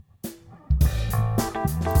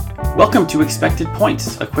Welcome to Expected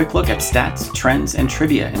Points, a quick look at stats, trends, and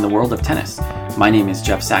trivia in the world of tennis. My name is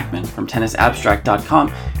Jeff Sackman from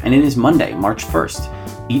tennisabstract.com, and it is Monday, March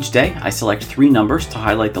 1st. Each day, I select 3 numbers to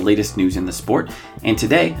highlight the latest news in the sport, and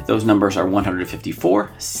today, those numbers are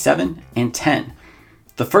 154, 7, and 10.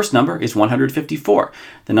 The first number is 154,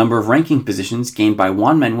 the number of ranking positions gained by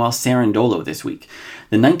Juan Manuel Cerundolo this week.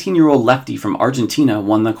 The 19-year-old lefty from Argentina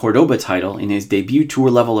won the Cordoba title in his debut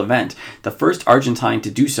tour-level event, the first Argentine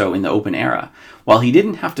to do so in the Open era. While he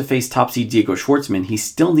didn't have to face top seed Diego Schwartzman, he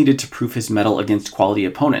still needed to prove his mettle against quality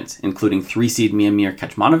opponents, including 3-seed Miomir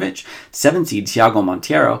Kecmanovic, 7-seed Thiago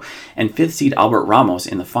Monteiro, and 5th-seed Albert Ramos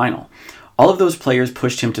in the final. All of those players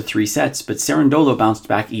pushed him to 3 sets, but Cerundolo bounced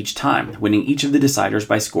back each time, winning each of the deciders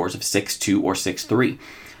by scores of 6-2 or 6-3.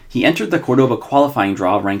 He entered the Cordoba qualifying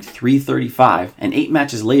draw ranked 335, and 8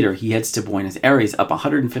 matches later he heads to Buenos Aires up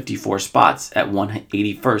 154 spots at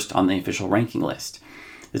 181st on the official ranking list.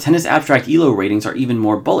 The Tennis Abstract ELO ratings are even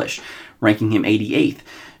more bullish, ranking him 88th,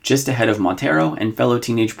 just ahead of Monteiro and fellow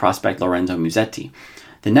teenage prospect Lorenzo Musetti.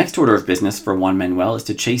 The next order of business for Juan Manuel is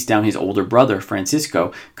to chase down his older brother,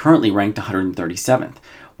 Francisco, currently ranked 137th.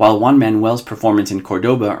 While Juan Manuel's performance in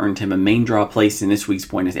Cordoba earned him a main draw place in this week's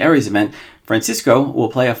Buenos Aires event, Francisco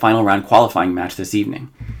will play a final round qualifying match this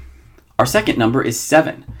evening. Our second number is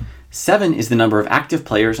 7. 7 is the number of active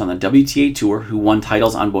players on the WTA Tour who won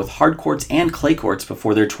titles on both hard courts and clay courts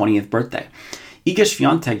before their 20th birthday. Iga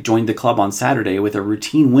Swiatek joined the club on Saturday with a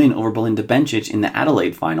routine win over Belinda Bencic in the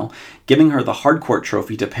Adelaide final, giving her the hardcourt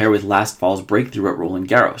trophy to pair with last fall's breakthrough at Roland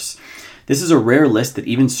Garros. This is a rare list that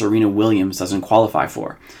even Serena Williams doesn't qualify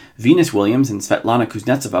for. Venus Williams and Svetlana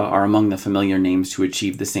Kuznetsova are among the familiar names to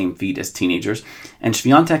achieve the same feat as teenagers, and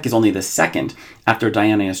Swiatek is only the second, after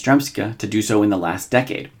Diana Yastremska, to do so in the last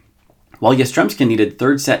decade. While Yastremska needed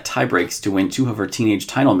third-set tiebreaks to win 2 of her teenage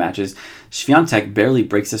title matches, Swiatek barely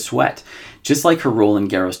breaks a sweat. Just like her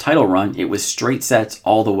Roland Garros title run, it was straight sets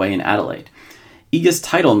all the way in Adelaide. Iga's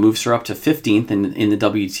title moves her up to 15th in the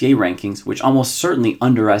WTA rankings, which almost certainly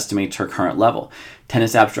underestimates her current level.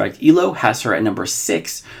 Tennis Abstract ELO has her at number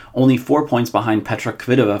 6, only 4 points behind Petra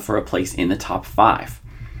Kvitova for a place in the top 5.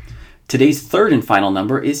 Today's third and final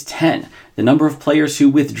number is 10, the number of players who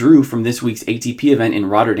withdrew from this week's ATP event in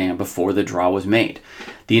Rotterdam before the draw was made.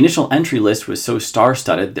 The initial entry list was so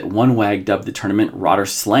star-studded that one wag dubbed the tournament Rotter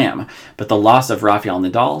Slam, but the loss of Rafael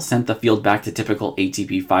Nadal sent the field back to typical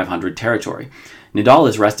ATP 500 territory. Nadal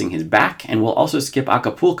is resting his back and will also skip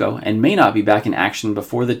Acapulco and may not be back in action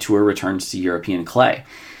before the tour returns to European clay.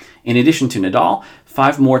 In addition to Nadal,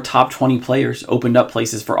 5 more top 20 players opened up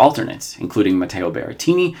places for alternates, including Matteo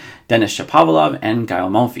Berrettini, Denis Shapovalov, and Gael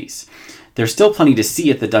Monfils. There's still plenty to see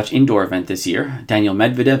at the Dutch indoor event this year. Daniel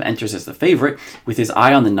Medvedev enters as the favorite, with his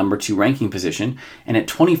eye on the number 2 ranking position, and at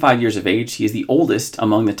 25 years of age, he is the oldest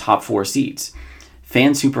among the top 4 seeds.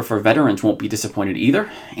 Fans who prefer veterans won't be disappointed either.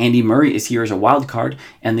 Andy Murray is here as a wild card,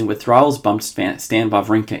 and the withdrawals bumped Stan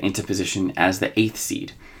Wawrinka into position as the 8th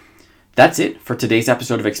seed. That's it for today's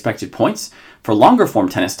episode of Expected Points. For longer form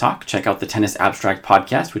tennis talk, check out the Tennis Abstract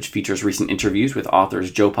podcast, which features recent interviews with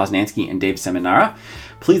authors Joe Posnanski and Dave Seminara.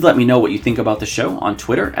 Please let me know what you think about the show on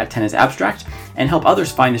Twitter at Tennis Abstract, and help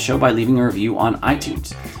others find the show by leaving a review on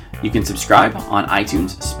iTunes. You can subscribe on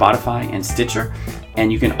iTunes, Spotify, and Stitcher,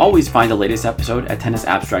 and you can always find the latest episode at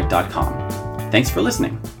tennisabstract.com. Thanks for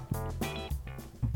listening.